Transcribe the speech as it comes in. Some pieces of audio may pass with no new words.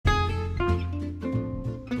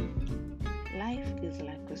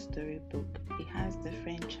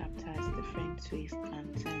different twists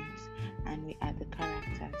and turns, and we are the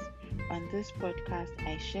characters. On this podcast,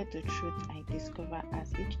 I share the truth I discover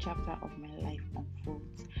as each chapter of my life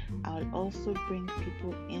unfolds. I'll also bring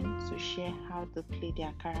people in to share how they play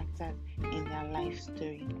their characters in their life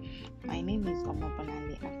story. My name is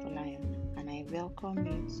Omobolanle Afolayan, and I welcome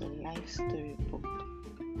you to Life Story Book.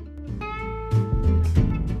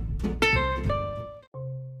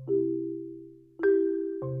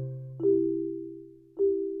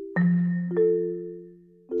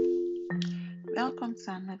 Welcome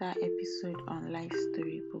to another episode on Life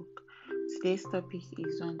Story Book. Today's topic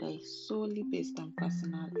is one that is solely based on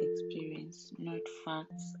personal experience, not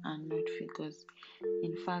facts and not figures.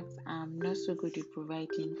 In fact, I'm not so good at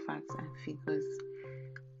providing facts and figures,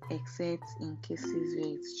 except in cases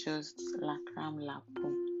where it's just lakram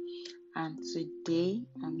lapo. And today,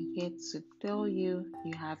 I'm here to tell you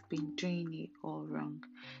have been doing it all wrong.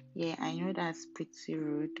 Yeah, I know that's pretty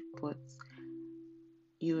rude, but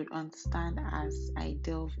you would understand as I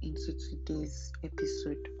delve into today's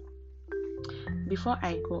episode. Before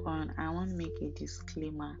I go on, I want to make a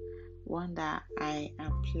disclaimer, one that I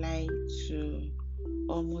apply to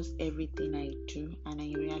almost everything I do, and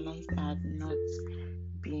I realized I had not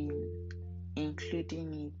been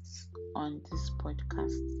including it on this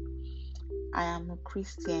podcast. I am a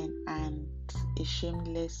Christian and a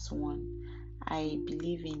shameless one. I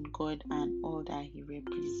believe in God and all that He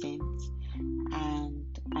represents,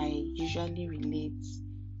 and I usually relate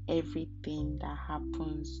everything that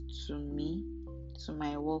happens to me to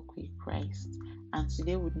my walk with Christ. And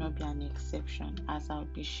today would not be an exception, as I'll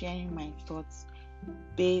be sharing my thoughts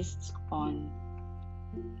based on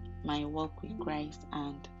my walk with Christ,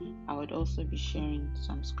 and I would also be sharing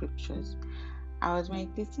some scriptures. I was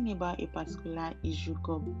meditating about a particular issue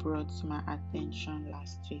God brought to my attention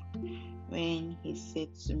last week when He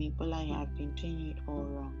said to me, "Bola, you have been doing it all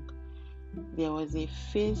wrong." There was a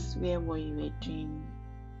phase where what you were doing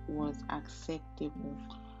was acceptable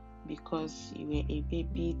because you were a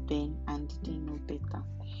baby then and didn't know better.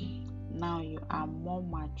 Now you are more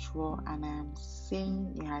mature, and I am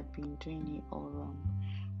saying you had been doing it all wrong.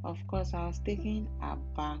 Of course, I was taken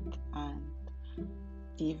aback, and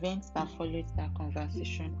the events that followed that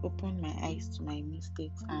conversation opened my eyes to my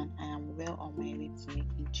mistakes, and I am well on my way to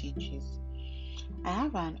making changes. I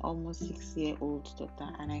have an almost 6-year-old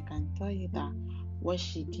daughter, and I can tell you that what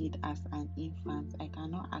she did as an infant, I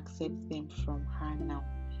cannot accept them from her now.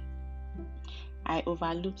 I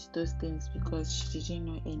overlooked those things because she didn't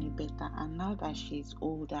know any better, and now that she is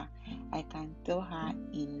older, I can tell her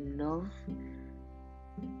in love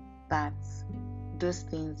that those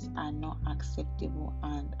things are not acceptable,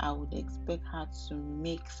 and I would expect her to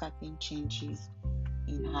make certain changes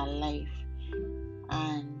in her life.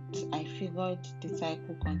 And I figured the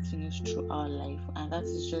cycle continues through our life, and that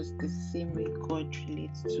is just the same way God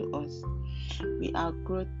relates to us. We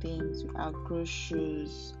outgrow things, we outgrow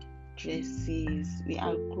shoes, dresses, we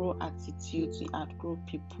outgrow attitudes, we outgrow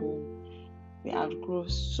people, we outgrow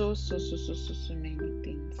so many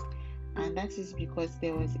things. And that is because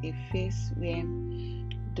there was a phase where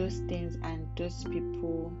those things and those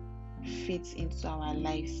people fit into our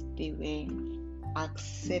lives. They were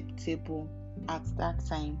acceptable at that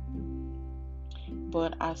time,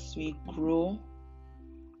 but as we grow,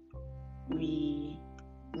 we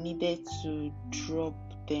needed to drop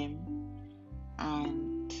them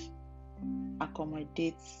and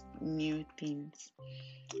accommodate new things.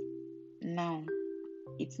 Now,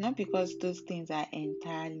 it's not because those things are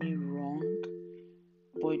entirely wrong,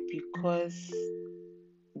 but because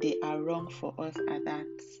they are wrong for us at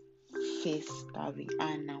that phase that we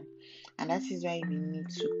are now. And that is why we need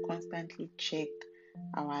to constantly check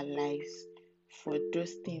our lives for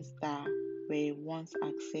those things that were once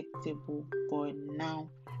acceptable, but now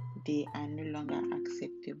they are no longer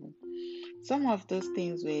acceptable. Some of those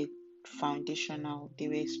things were foundational. They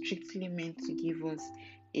were strictly meant to give us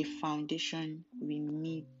a foundation we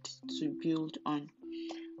need to build on.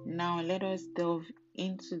 Now let us delve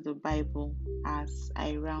into the Bible as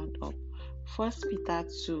I round up. 1 Peter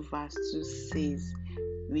 2 verse 2 says,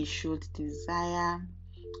 we should desire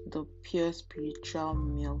the pure spiritual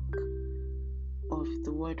milk of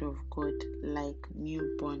the Word of God like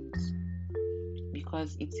newborns,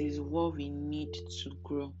 because it is what we need to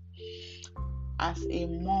grow. As a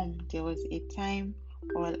mom, there was a time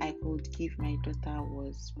all I could give my daughter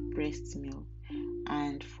was breast milk,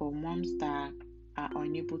 and for moms that are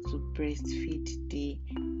unable to breastfeed, they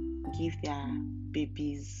give their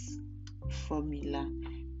babies formula.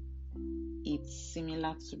 It's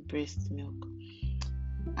similar to breast milk.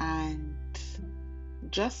 And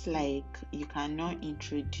just like you cannot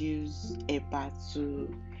introduce eba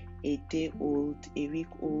to a day old, a week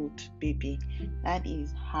old baby. That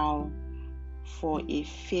is how, for a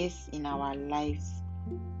phase in our lives,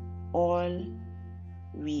 all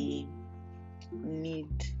we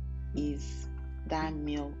need is that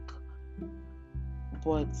milk.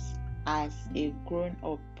 But as a grown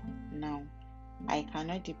up now, I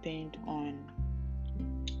cannot depend on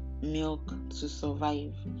milk to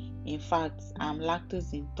survive. In fact, I'm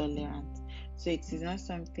lactose intolerant, so it is not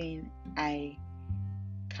something I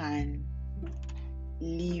can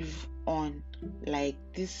live on. Like,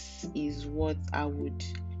 this is what I would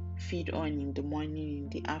feed on in the morning, in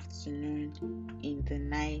the afternoon, in the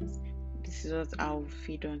night. This is what I'll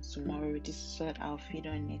feed on tomorrow. This is what I'll feed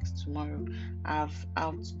on next tomorrow. I've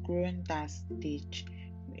outgrown that stage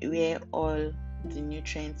where all the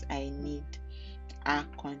nutrients I need are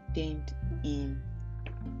contained in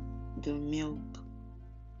the milk.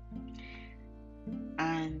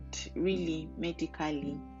 And really,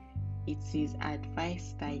 medically, it is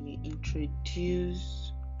advised that you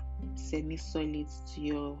introduce semi-solids to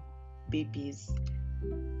your babies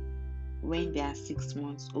when they are 6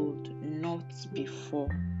 months old, not before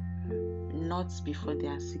they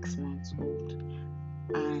are 6 months old.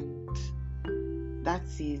 And that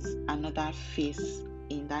is another phase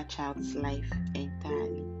in that child's life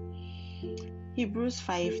entirely. Hebrews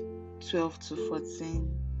 5:12-14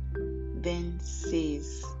 then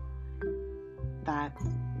says that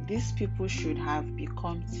these people should have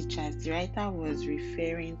become teachers. The writer was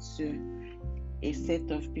referring to a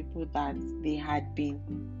set of people that they had been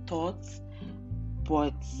taught,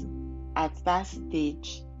 but at that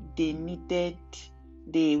stage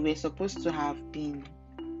they were supposed to have been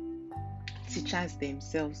teachers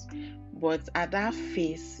themselves, but at that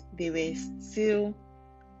phase they were still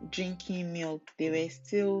drinking milk. They were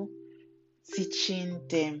still teaching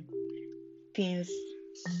them things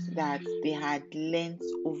that they had learned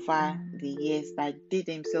over the years that they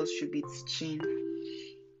themselves should be teaching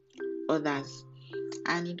others.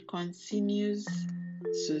 And it continues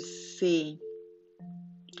to say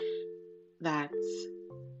that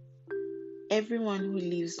everyone who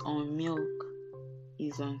lives on milk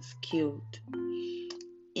is unskilled.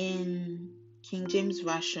 In King James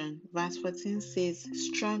Version, verse 14 says,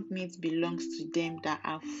 strong meat belongs to them that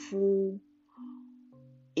are full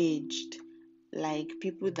aged, like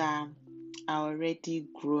people that are already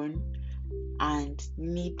grown and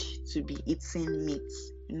need to be eating meat,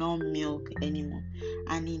 not milk anymore.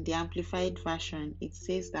 And in the Amplified Version, it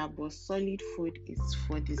says that but solid food is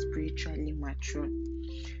for the spiritually mature.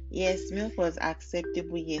 Yes, milk was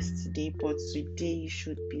acceptable yesterday, but today you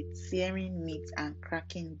should be tearing meat and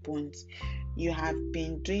cracking bones. You have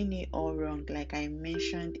been doing it all wrong, like I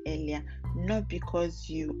mentioned earlier, not because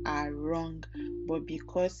you are wrong, but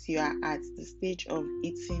because you are at the stage of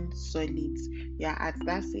eating solids. You are at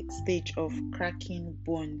that stage of cracking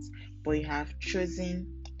bones, but you have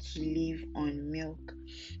chosen to live on milk.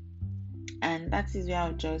 And that is where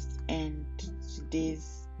I'll just end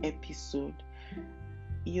today's episode.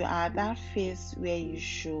 You are at that phase where you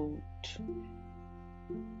should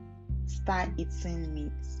start eating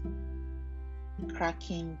meat,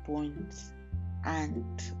 cracking bones, and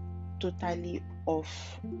totally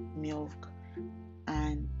off milk.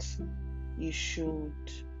 And you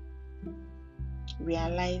should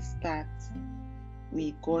realize that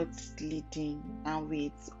with God's leading and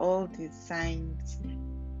with all the signs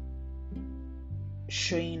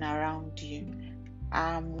showing around you,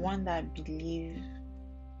 I'm one that believes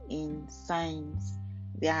in signs.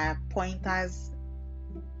 There are pointers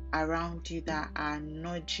around you that are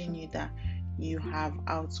nudging you that you have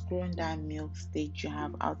outgrown that milk stage.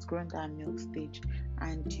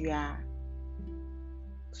 And you are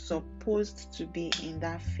supposed to be in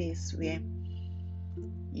that phase where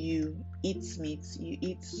you eat meat, you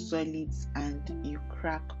eat solids, and you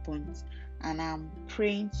crack bones. And I'm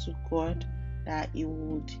praying to God that it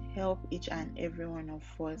would help each and every one of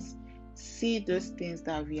us see those things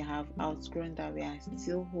that we have outgrown, that we are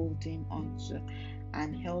still holding on to,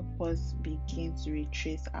 and help us begin to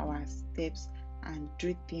retrace our steps and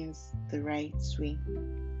do things the right way.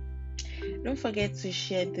 Don't forget to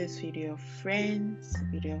share this with your friends,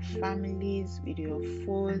 with your families, with your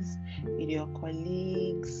foes, with your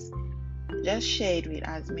colleagues. Just share it with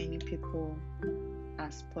as many people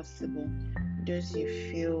as possible, those you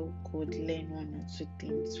feel could learn one or two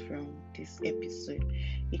things from this episode.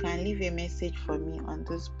 You can leave a message for me on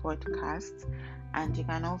this podcast, and you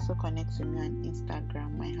can also connect with me on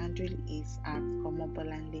Instagram. My handle is at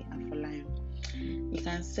Omobolanle Afolayan. You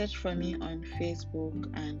can search for me on Facebook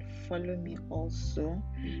and follow me also.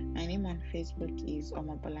 My name on Facebook is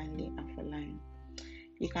Omobolanle Afolayan.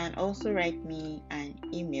 You can also write me an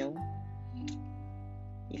email.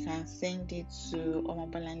 You can send it to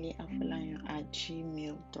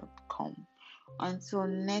omabalanleafolayan@gmail.com. Until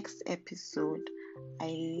next episode,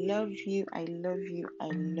 I love you, I love you,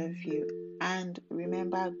 I love you. And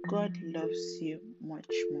remember, God loves you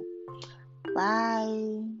much more.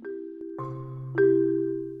 Bye.